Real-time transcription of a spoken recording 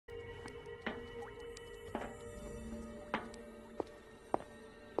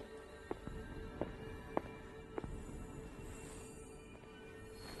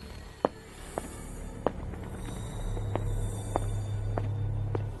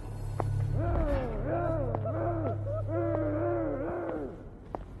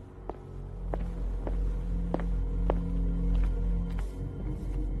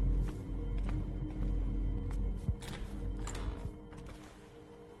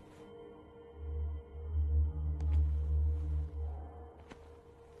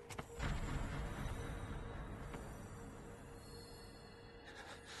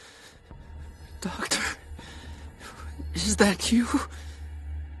Is that you?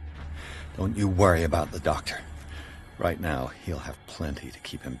 Don't you worry about the doctor. Right now, he'll have plenty to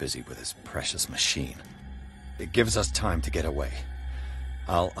keep him busy with his precious machine. It gives us time to get away.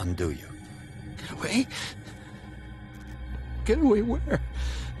 I'll undo you. Get away? Get away where?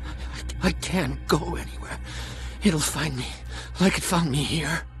 I can't go anywhere. It'll find me, like it found me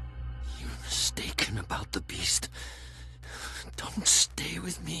here. You're mistaken about the beast. Don't stay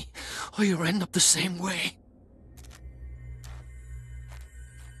with me, or you'll end up the same way.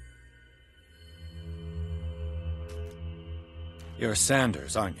 You're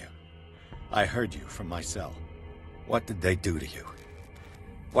Sanders, aren't you? I heard you from my cell. What did they do to you?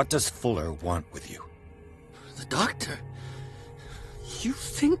 What does Fuller want with you? The doctor? You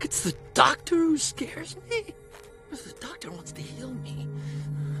think it's the doctor who scares me? The doctor wants to heal me.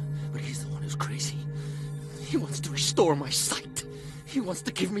 But he's the one who's crazy. He wants to restore my sight. He wants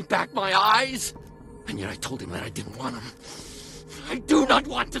to give me back my eyes. And yet I told him that I didn't want him. I do not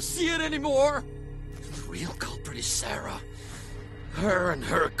want to see it anymore. The real culprit is Sarah. Her and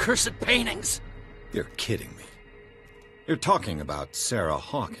her accursed paintings. You're kidding me. You're talking about Sarah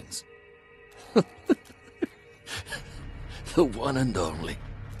Hawkins. The one and only.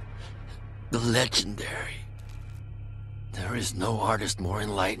 The legendary. There is no artist more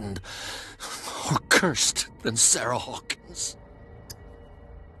enlightened or cursed than Sarah Hawkins.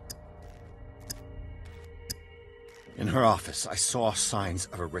 In her office, I saw signs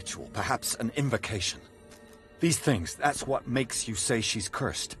of a ritual, perhaps an invocation. These things, that's what makes you say she's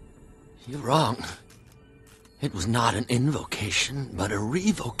cursed. You're wrong. It was not an invocation, but a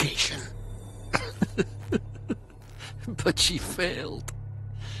revocation. But she failed.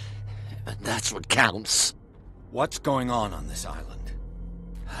 And that's what counts. What's going on this island?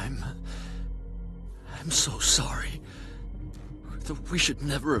 I'm so sorry. We should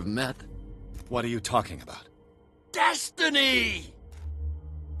never have met. What are you talking about? Destiny!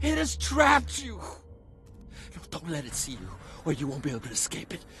 It has trapped you. No, don't let it see you, or you won't be able to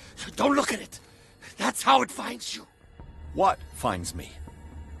escape it. Don't look at it. That's how it finds you. What finds me?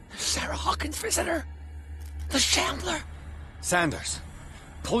 Sarah Hawkins' visitor. The Shambler. Sanders,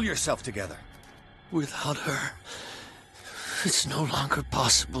 pull yourself together. Without her, it's no longer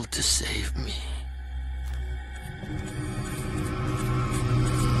possible to save me.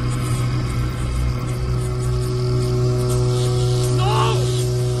 No!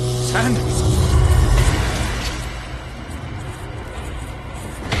 Sanders!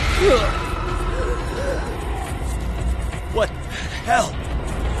 What the hell?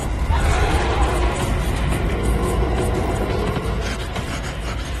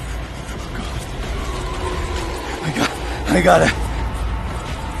 I gotta...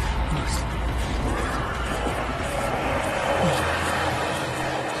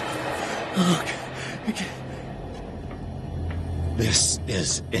 Okay. This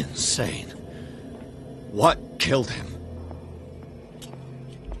is insane. What killed him?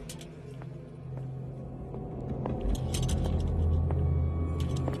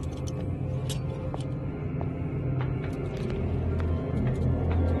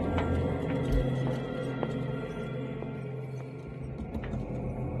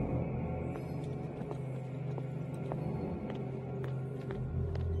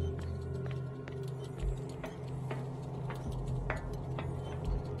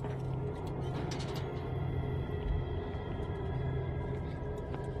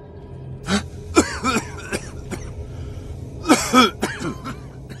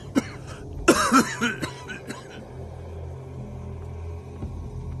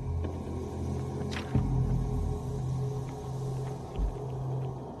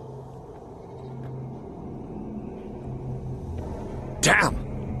 Damn!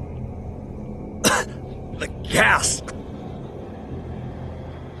 The gas!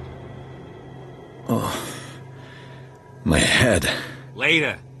 Oh. My head.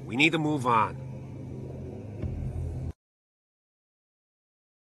 Later. We need to move on.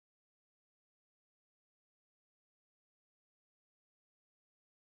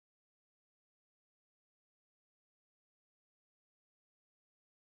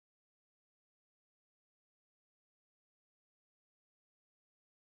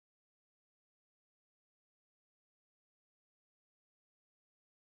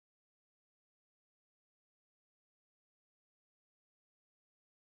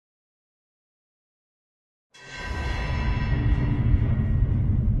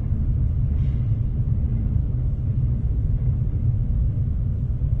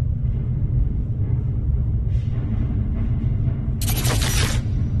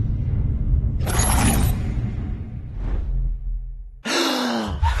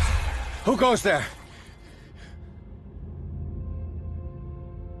 Who goes there?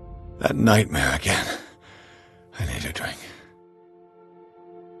 That nightmare again. I need a drink.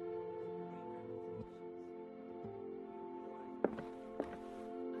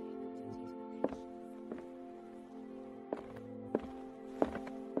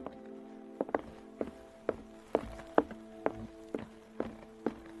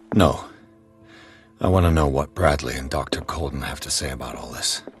 No. I want to know what Bradley and Dr. Colden have to say about all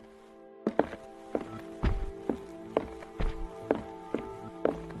this.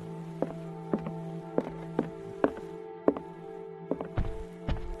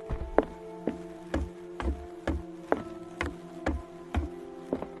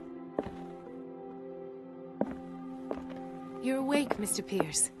 You're awake, Mr.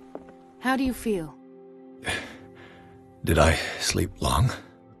 Pierce. How do you feel? Did I sleep long?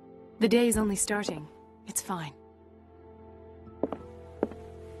 The day's only starting. It's fine.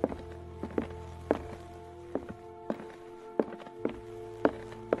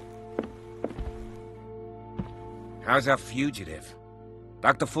 How's our fugitive?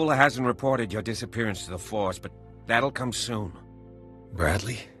 Dr. Fuller hasn't reported your disappearance to the force, but that'll come soon.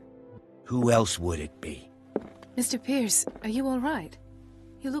 Bradley? Who else would it be? Mr. Pierce, are you all right?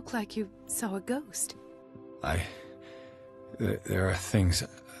 You look like you saw a ghost. There are things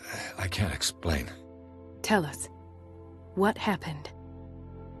I can't explain. Tell us. What happened?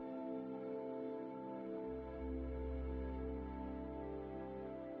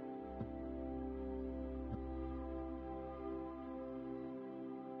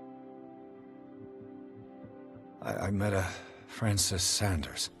 I met a Francis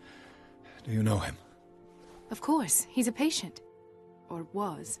Sanders. Do you know him? Of course, he's a patient. Or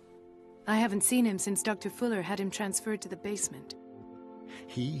was. I haven't seen him since Dr. Fuller had him transferred to the basement.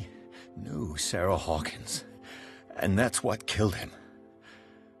 He knew Sarah Hawkins, and that's what killed him.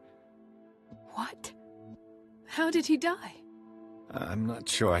 What? How did he die? I'm not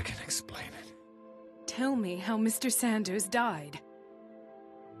sure I can explain it. Tell me how Mr. Sanders died.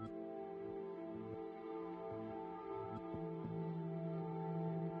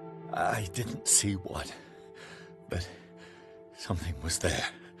 I didn't see what, but something was there,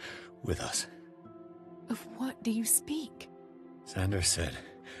 with us. Of what do you speak? Sanders said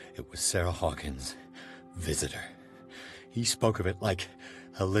it was Sarah Hawkins' visitor. He spoke of it like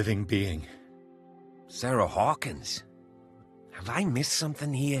a living being. Sarah Hawkins? Have I missed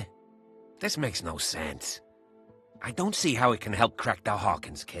something here? This makes no sense. I don't see how it can help crack the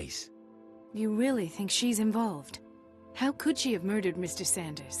Hawkins case. You really think she's involved? How could she have murdered Mr.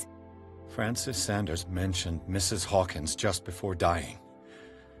 Sanders? Francis Sanders mentioned Mrs. Hawkins just before dying.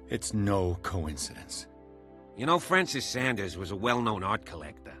 It's no coincidence. You know, Francis Sanders was a well-known art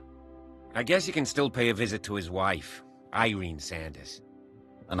collector. I guess you can still pay a visit to his wife, Irene Sanders.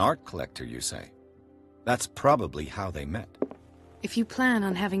 An art collector, you say? That's probably how they met. If you plan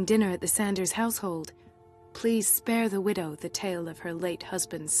on having dinner at the Sanders household, please spare the widow the tale of her late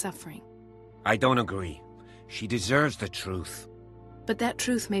husband's suffering. I don't agree. She deserves the truth. But that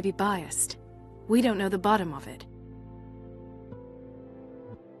truth may be biased. We don't know the bottom of it.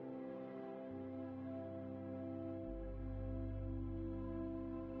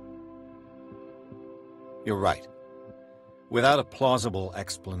 You're right. Without a plausible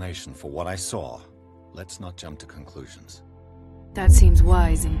explanation for what I saw, let's not jump to conclusions. That seems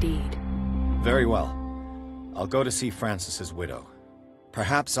wise indeed. Very well. I'll go to see Francis's widow.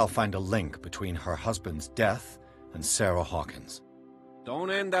 Perhaps I'll find a link between her husband's death and Sarah Hawkins. Don't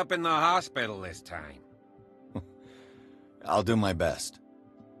end up in the hospital this time. I'll do my best.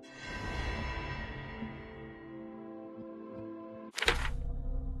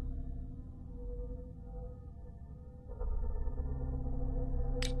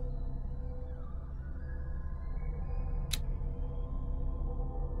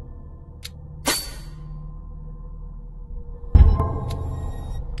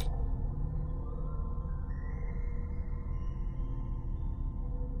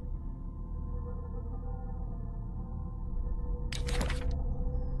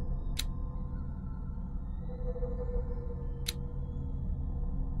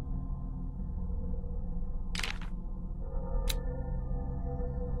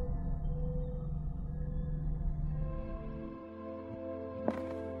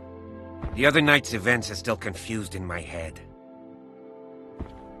 The other night's events are still confused in my head.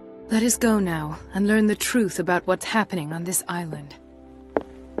 Let us go now and learn the truth about what's happening on this island.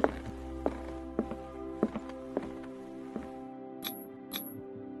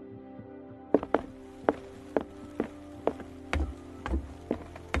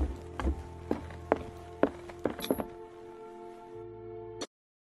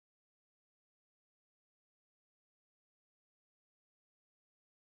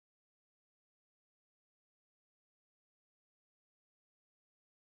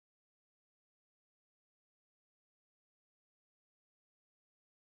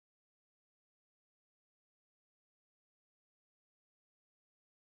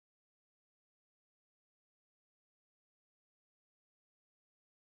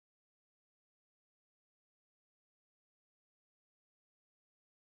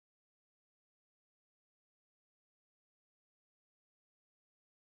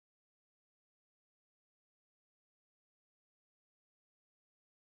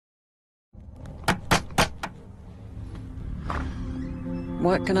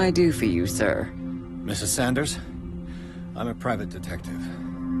 What can I do for you, sir? Mrs. Sanders, I'm a private detective.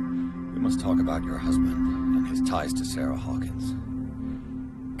 We must talk about your husband and his ties to Sarah Hawkins.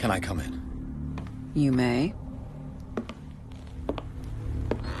 Can I come in? You may.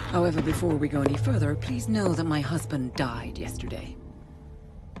 However, before we go any further, please know that my husband died yesterday.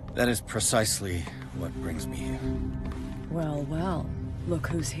 That is precisely what brings me here. Well, well. Look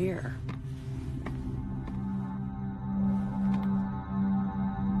who's here.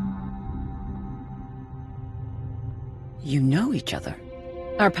 You know each other?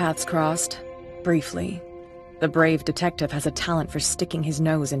 Our paths crossed. Briefly. The brave detective has a talent for sticking his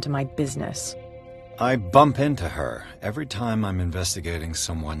nose into my business. I bump into her every time I'm investigating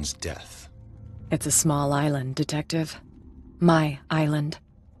someone's death. It's a small island, Detective. My island.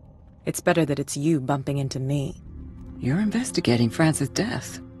 It's better that it's you bumping into me. You're investigating Francis'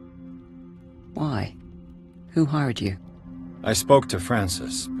 death. Why? Who hired you? I spoke to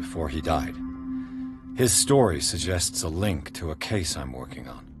Francis before he died. His story suggests a link to a case I'm working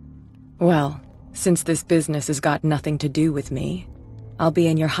on. Well, since this business has got nothing to do with me, I'll be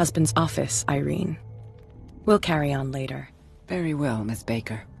in your husband's office, Irene. We'll carry on later. Very well, Miss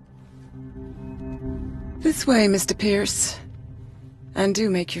Baker. This way, Mr. Pierce. And do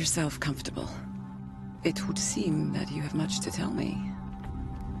make yourself comfortable. It would seem that you have much to tell me.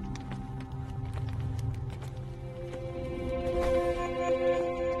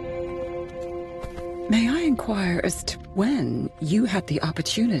 May I inquire as to when you had the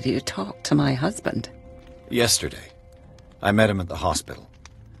opportunity to talk to my husband? Yesterday. I met him at the hospital.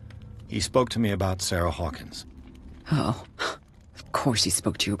 He spoke to me about Sarah Hawkins. Oh, of course he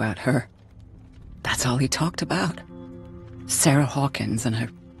spoke to you about her. That's all he talked about. Sarah Hawkins and her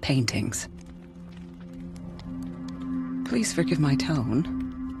paintings. Please forgive my tone.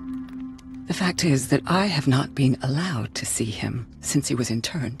 The fact is that I have not been allowed to see him since he was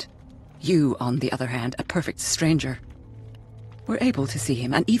interned. You, on the other hand, a perfect stranger, were able to see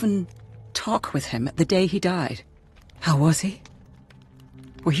him and even talk with him the day he died. How was he?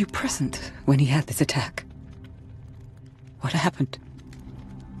 Were you present when he had this attack? What happened?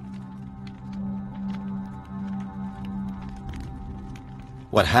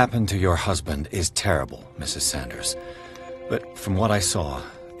 What happened to your husband is terrible, Mrs. Sanders. But from what I saw,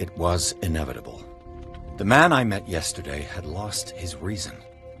 it was inevitable. The man I met yesterday had lost his reason.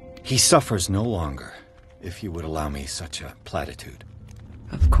 He suffers no longer, if you would allow me such a platitude.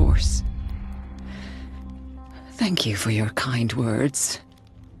 Of course. Thank you for your kind words.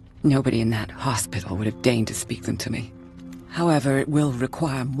 Nobody in that hospital would have deigned to speak them to me. However, it will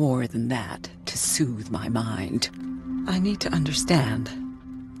require more than that to soothe my mind. I need to understand.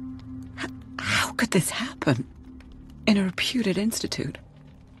 How could this happen? In a reputed institute?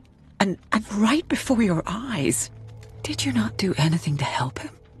 And right before your eyes? Did you not do anything to help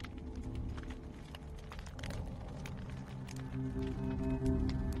him?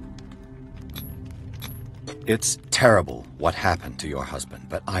 It's terrible what happened to your husband,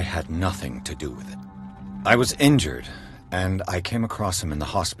 but I had nothing to do with it. I was injured, and I came across him in the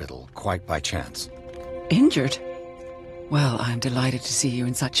hospital quite by chance. Injured? Well, I'm delighted to see you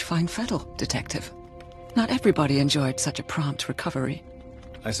in such fine fettle, Detective. Not everybody enjoyed such a prompt recovery.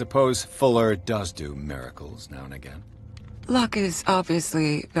 I suppose Fuller does do miracles now and again. Luck is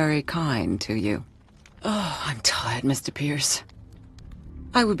obviously very kind to you. Oh, I'm tired, Mr. Pierce.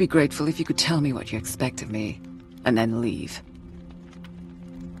 I would be grateful if you could tell me what you expect of me, and then leave.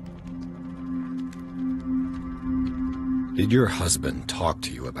 Did your husband talk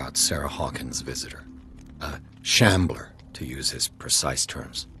to you about Sarah Hawkins' visitor? A shambler, to use his precise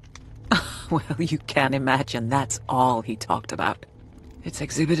terms. Well, you can imagine that's all he talked about. It's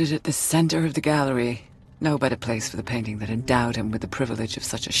exhibited at the center of the gallery. No better place for the painting that endowed him with the privilege of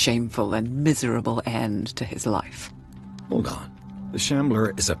such a shameful and miserable end to his life. Hold on. The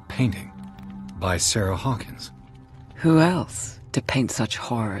Shambler is a painting by Sarah Hawkins. Who else to paint such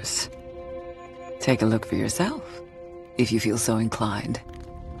horrors? Take a look for yourself, if you feel so inclined.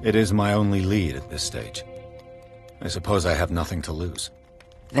 It is my only lead at this stage. I suppose I have nothing to lose.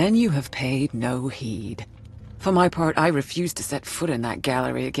 Then you have paid no heed. For my part, I refuse to set foot in that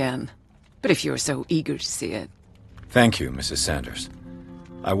gallery again. But if you're so eager to see it... Thank you, Mrs. Sanders.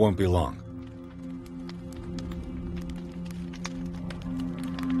 I won't be long.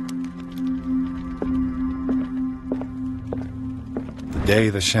 The day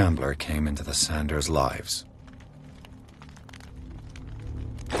the Shambler came into the Sanders' lives.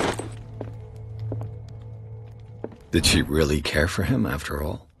 Did she really care for him after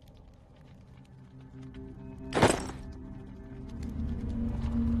all?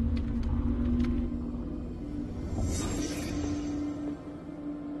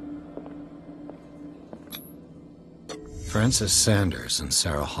 Francis Sanders and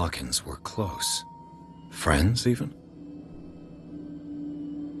Sarah Hawkins were close. Friends, even?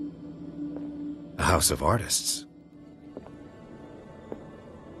 A house of artists.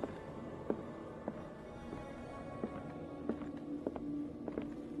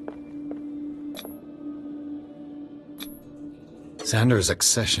 Sanders'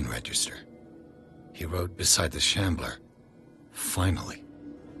 accession register. He wrote beside the Shambler. Finally.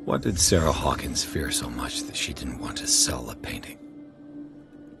 What did Sarah Hawkins fear so much that she didn't want to sell the painting?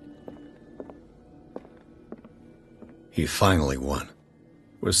 He finally won.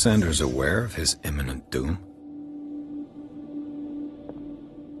 Was Sanders aware of his imminent doom?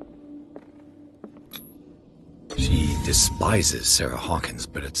 She despises Sarah Hawkins,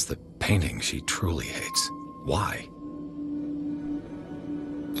 but it's the painting she truly hates. Why?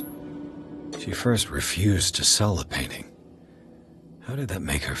 She first refused to sell the painting. How did that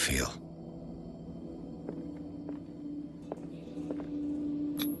make her feel?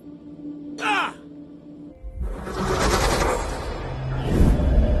 Ah!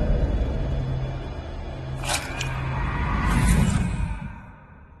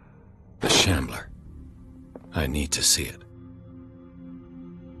 The Shambler. I need to see it.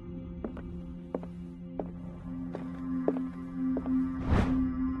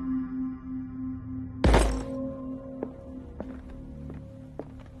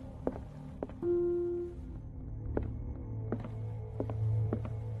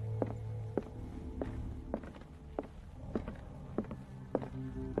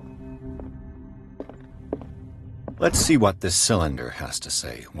 Let's see what this cylinder has to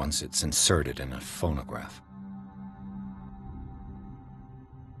say once it's inserted in a phonograph.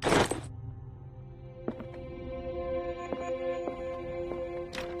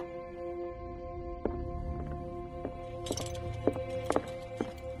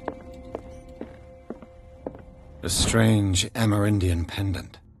 A strange Amerindian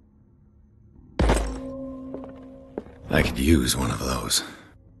pendant. I could use one of those.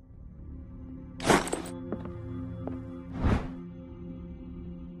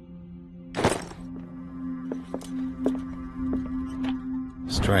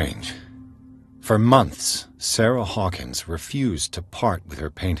 Strange. For months, Sarah Hawkins refused to part with her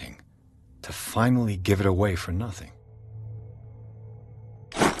painting, to finally give it away for nothing.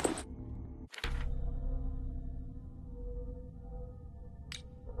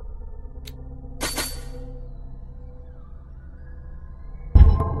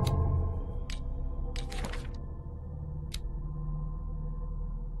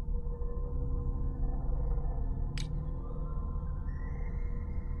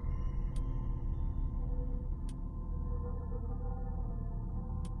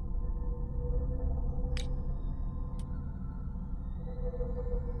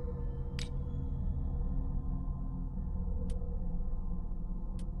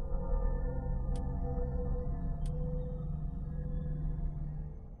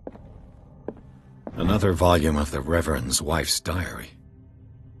 Another volume of the Reverend's wife's diary.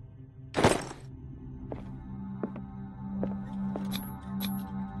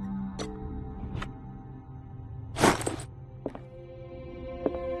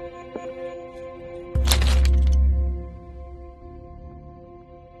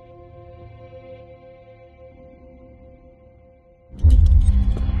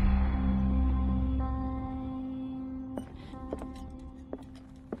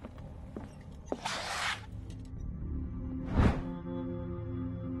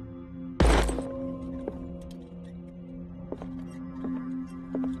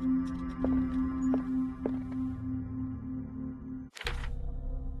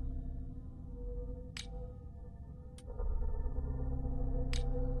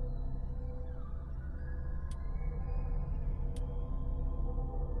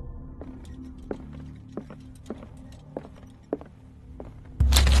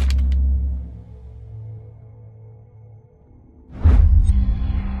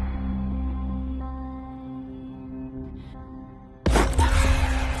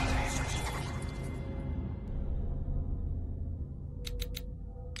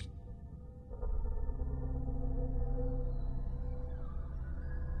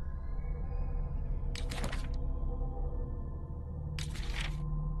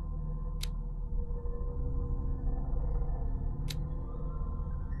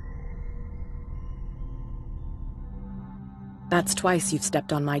 That's twice you've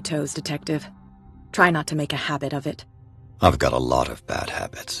stepped on my toes, Detective. Try not to make a habit of it. I've got a lot of bad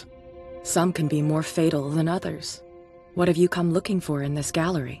habits. Some can be more fatal than others. What have you come looking for in this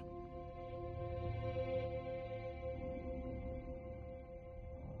gallery?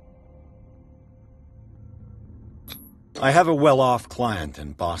 I have a well-off client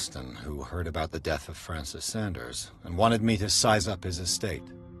in Boston who heard about the death of Francis Sanders and wanted me to size up his estate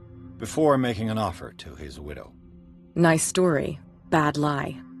before making an offer to his widow. Nice story. Bad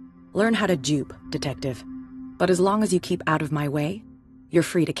lie. Learn how to dupe, Detective. But as long as you keep out of my way, you're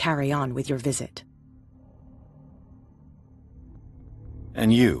free to carry on with your visit.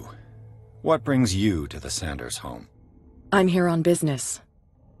 And you? What brings you to the Sanders home? I'm here on business.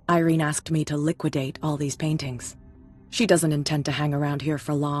 Irene asked me to liquidate all these paintings. She doesn't intend to hang around here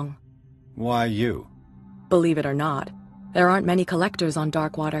for long. Why you? Believe it or not, there aren't many collectors on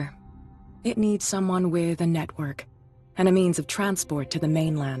Darkwater. It needs someone with a network, and a means of transport to the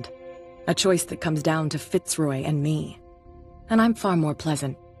mainland. A choice that comes down to Fitzroy and me. And I'm far more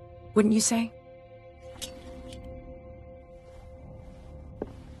pleasant, wouldn't you say?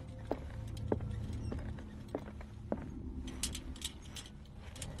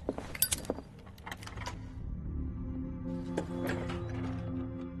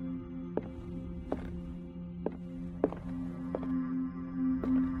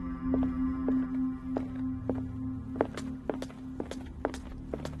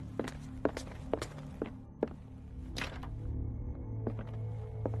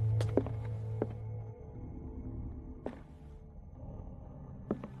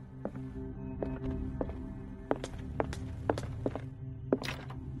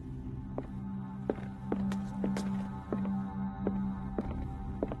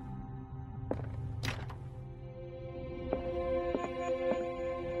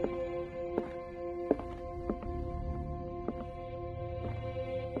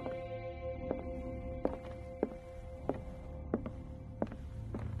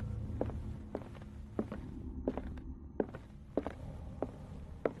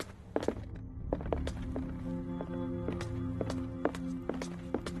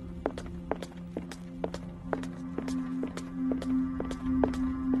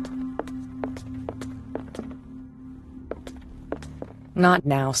 Not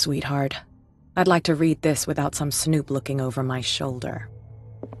now, sweetheart. I'd like to read this without some snoop looking over my shoulder.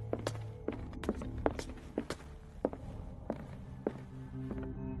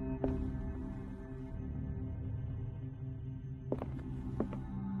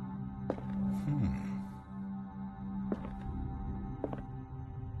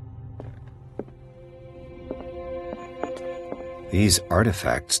 These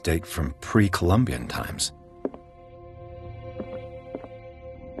artifacts date from pre-Columbian times.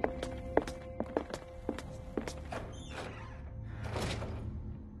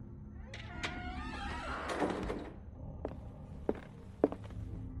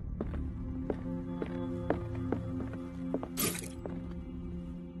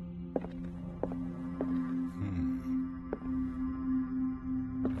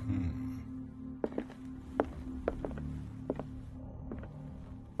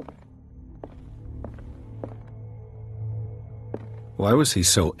 Why was he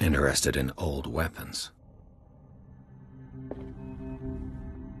so interested in old weapons?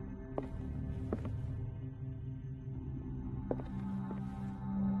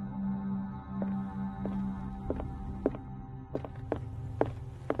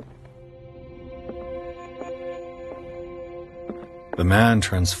 The man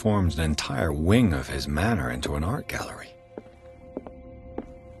transformed an entire wing of his manor into an art gallery.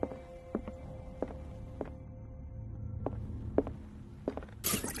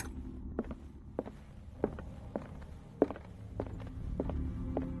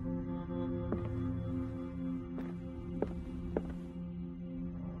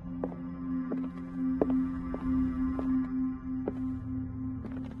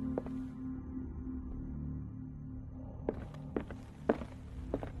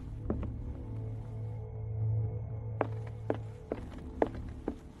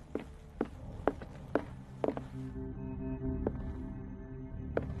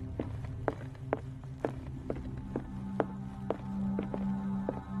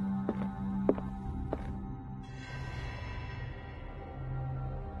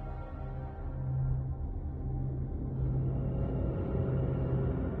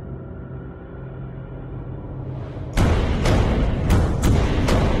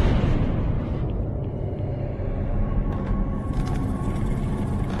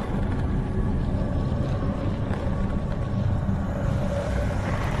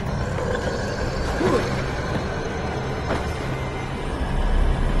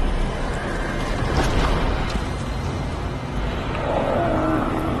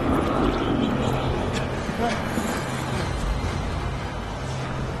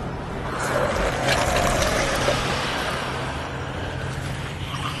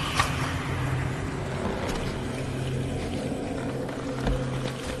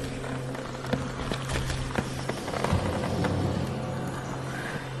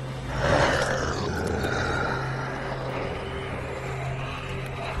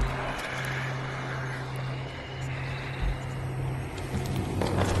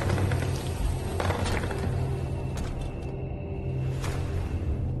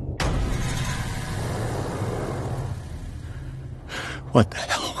 What the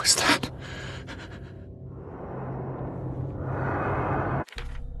hell was that?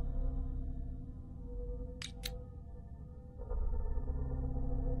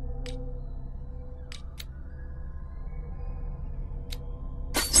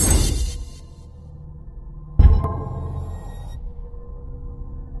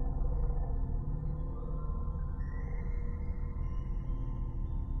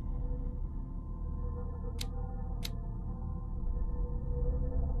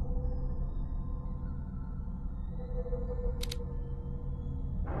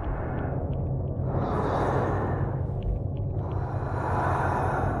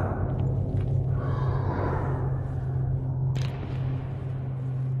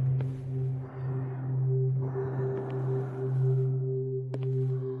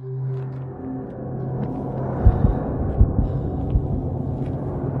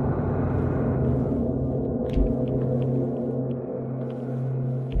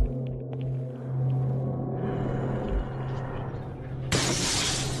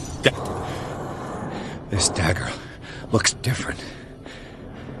 This dagger looks different.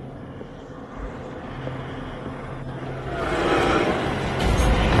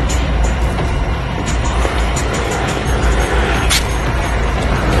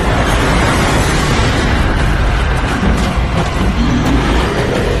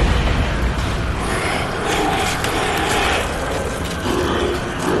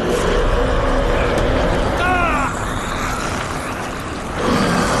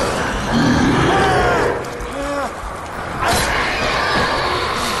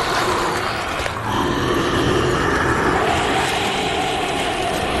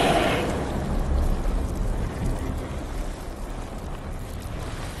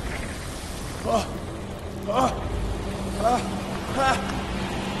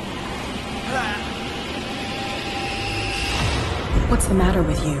 What's the matter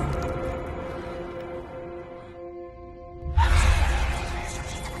with you?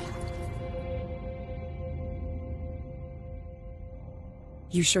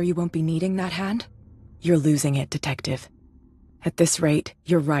 You sure you won't be needing that hand? You're losing it, Detective. At this rate,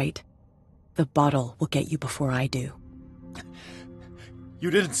 you're right. The bottle will get you before I do.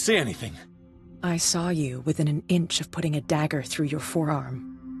 You didn't see anything. I saw you within an inch of putting a dagger through your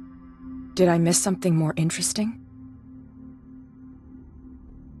forearm. Did I miss something more interesting?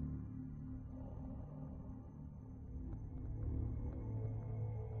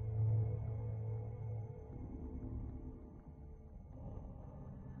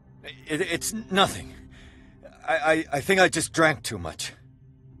 It's nothing. I think I just drank too much.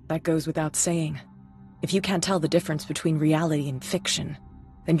 That goes without saying. If you can't tell the difference between reality and fiction,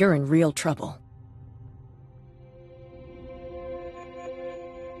 then you're in real trouble.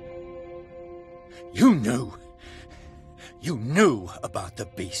 You knew. You knew about the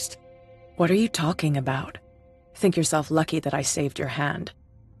beast. What are you talking about? Think yourself lucky that I saved your hand,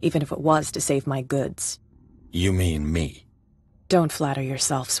 even if it was to save my goods. You mean me? Don't flatter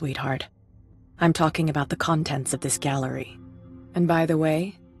yourself, sweetheart. I'm talking about the contents of this gallery. And by the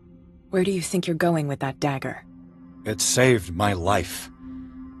way, where do you think you're going with that dagger? It saved my life.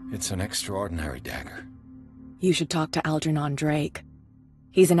 It's an extraordinary dagger. You should talk to Algernon Drake.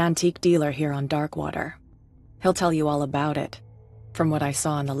 He's an antique dealer here on Darkwater. He'll tell you all about it. From what I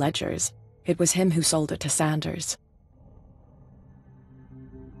saw in the ledgers, it was him who sold it to Sanders.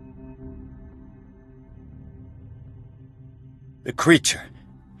 The creature,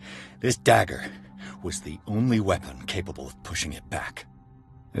 this dagger, was the only weapon capable of pushing it back.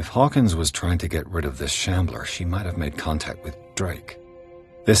 If Hawkins was trying to get rid of this shambler, she might have made contact with Drake.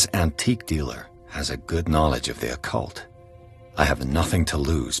 This antique dealer has a good knowledge of the occult. I have nothing to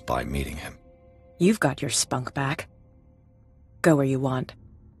lose by meeting him. You've got your spunk back. Go where you want.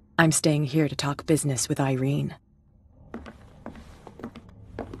 I'm staying here to talk business with Irene.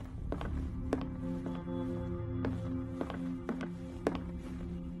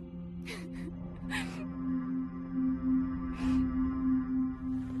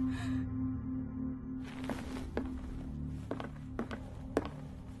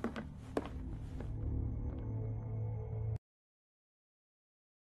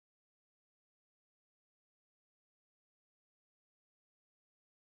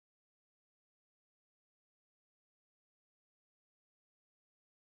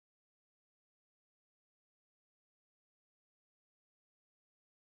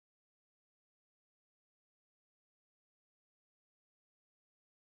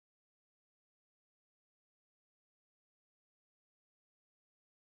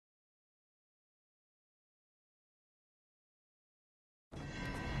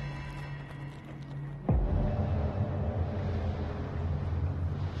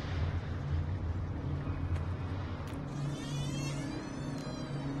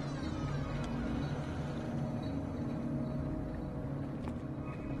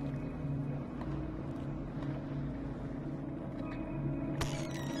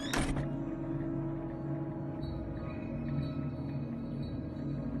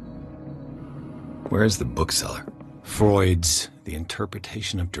 Where's the bookseller? Freud's The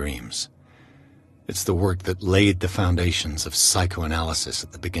Interpretation of Dreams. It's the work that laid the foundations of psychoanalysis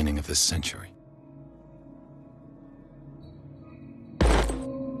at the beginning of this century.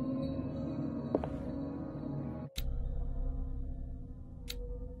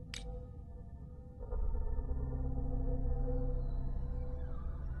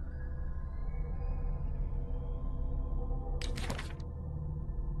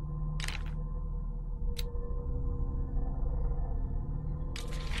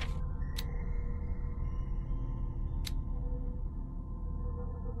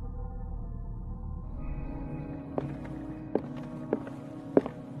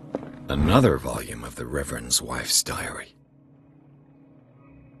 Another volume of the Reverend's wife's diary.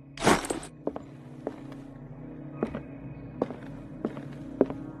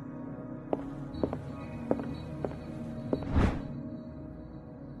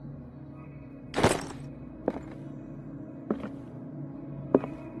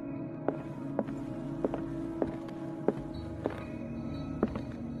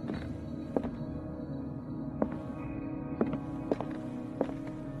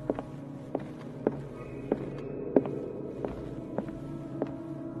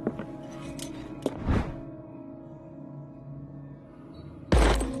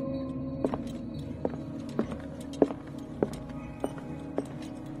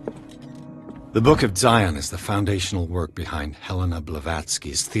 The Book of Zion is the foundational work behind Helena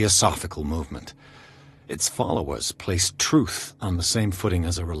Blavatsky's Theosophical movement. Its followers place truth on the same footing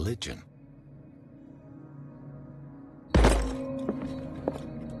as a religion.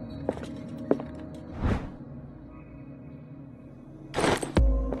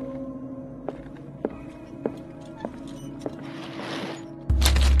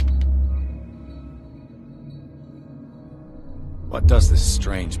 What does this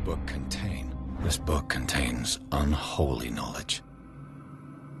strange book contain? This book contains unholy knowledge.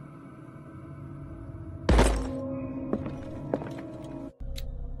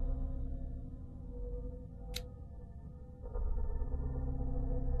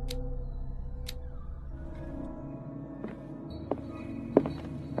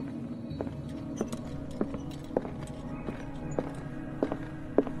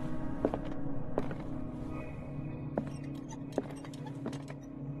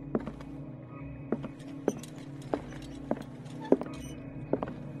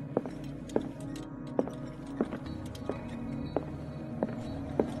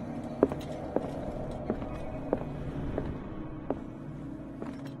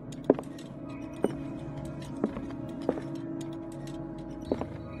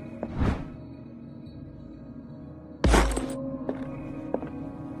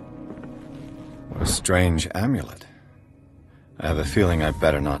 A strange amulet. I have a feeling I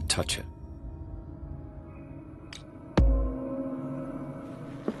better not touch it.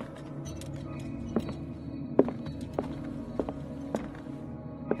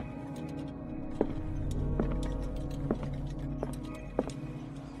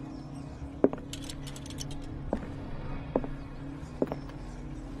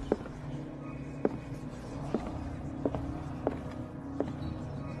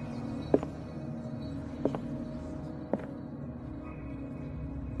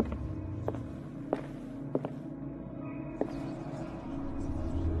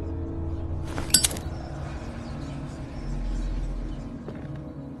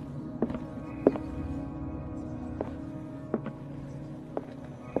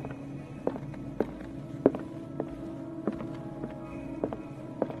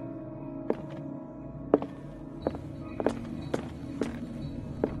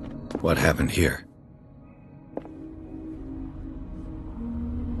 What happened here?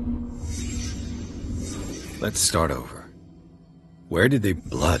 Let's start over. Where did they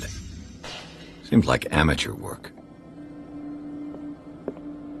blood? Seems like amateur work.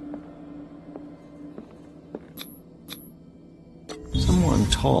 Someone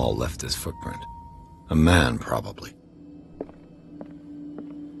tall left his footprint. A man, probably.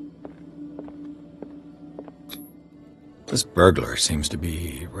 This burglar seems to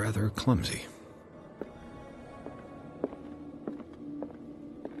be rather clumsy.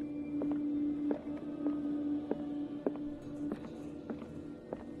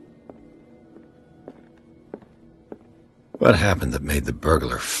 What happened that made the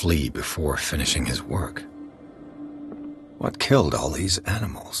burglar flee before finishing his work? What killed all these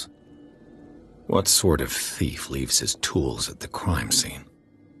animals? What sort of thief leaves his tools at the crime scene?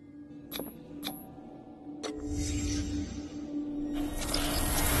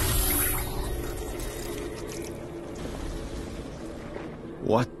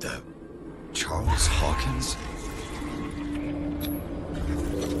 What the... Charles Hawkins?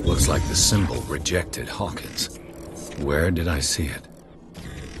 Looks like the symbol rejected Hawkins. Where did I see it?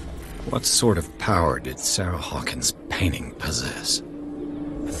 What sort of power did Sarah Hawkins' painting possess?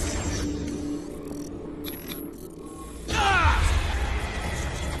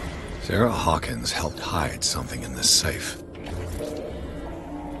 Sarah Hawkins helped hide something in this safe.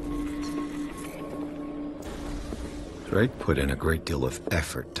 Drake put in a great deal of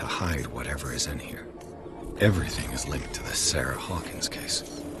effort to hide whatever is in here. Everything is linked to the Sarah Hawkins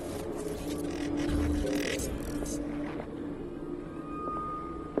case.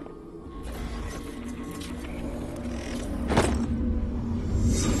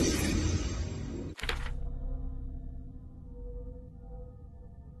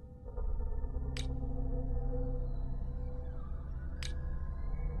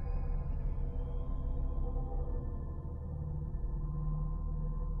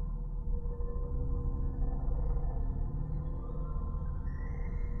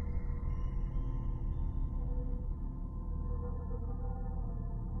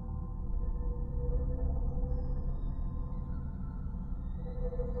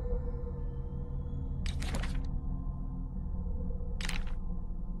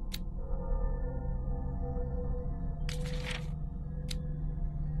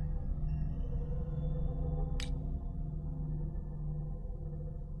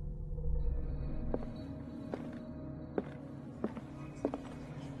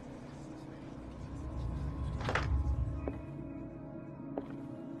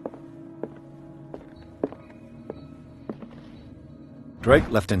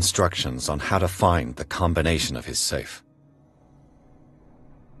 Drake left instructions on how to find the combination of his safe.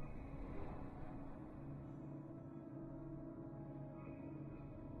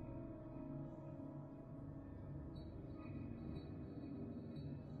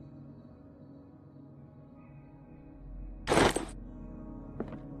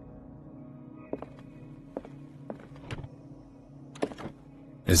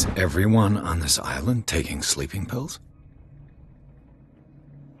 Is everyone on this island taking sleeping pills?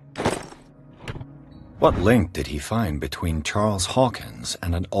 What link did he find between Charles Hawkins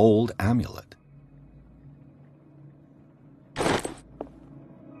and an old amulet?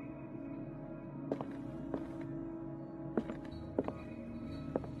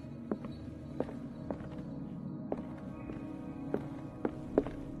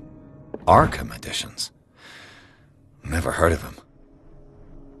 Arkham editions. Never heard of him.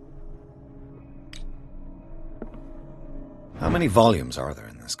 How many volumes are there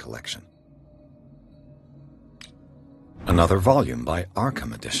in this collection? Another volume by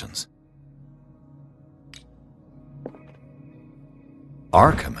Arkham Editions.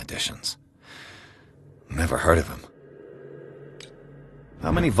 Arkham Editions. Never heard of him.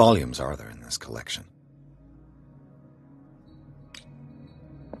 How many volumes are there in this collection?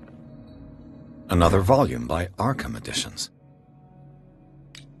 Another volume by Arkham Editions.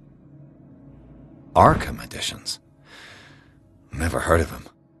 Arkham Editions. Never heard of him.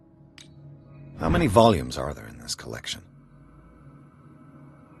 How many volumes are there in this collection?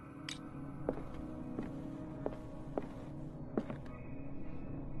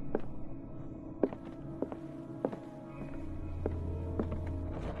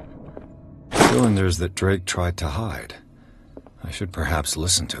 Cylinders that Drake tried to hide. I should perhaps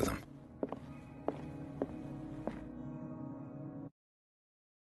listen to them.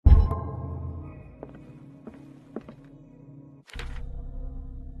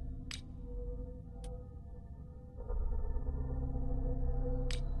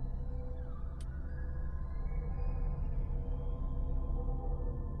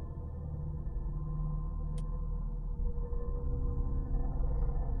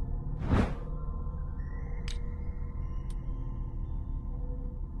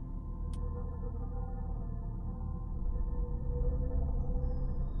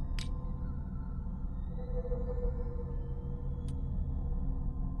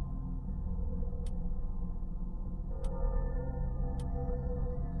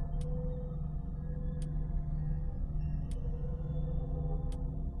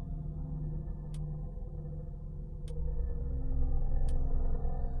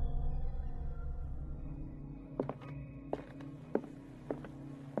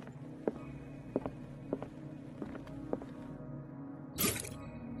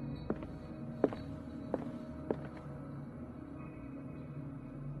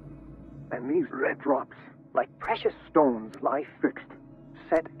 And these red drops, like precious stones, lie fixed,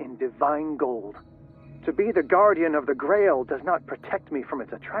 set in divine gold. To be the guardian of the Grail does not protect me from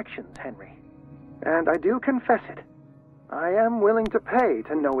its attractions, Henry. And I do confess it. I am willing to pay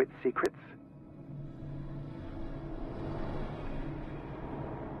to know its secrets.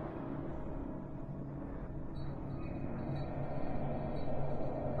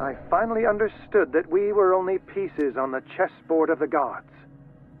 I finally understood that we were only pieces on the chessboard of the gods.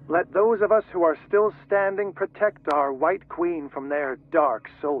 Let those of us who are still standing protect our White Queen from their dark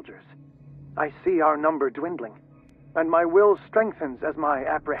soldiers. I see our number dwindling, and my will strengthens as my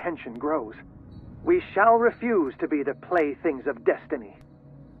apprehension grows. We shall refuse to be the playthings of destiny.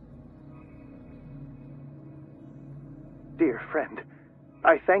 Dear friend,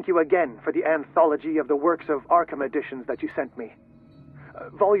 I thank you again for the anthology of the works of Arkham editions that you sent me.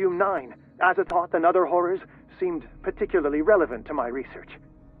 Volume 9, Azathoth and Other Horrors, seemed particularly relevant to my research.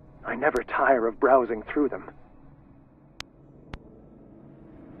 I never tire of browsing through them.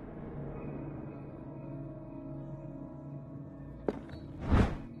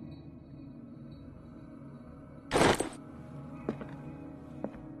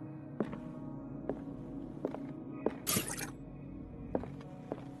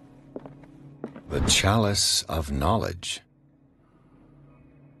 The Chalice of Knowledge.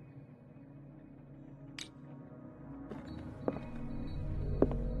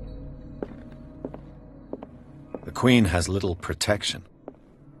 The Queen has little protection.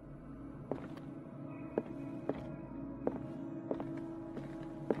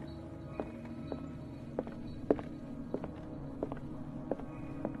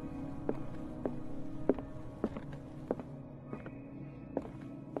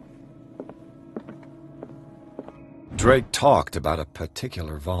 Drake talked about a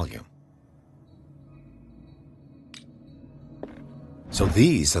particular volume. So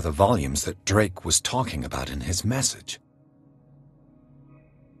these are the volumes that Drake was talking about in his message.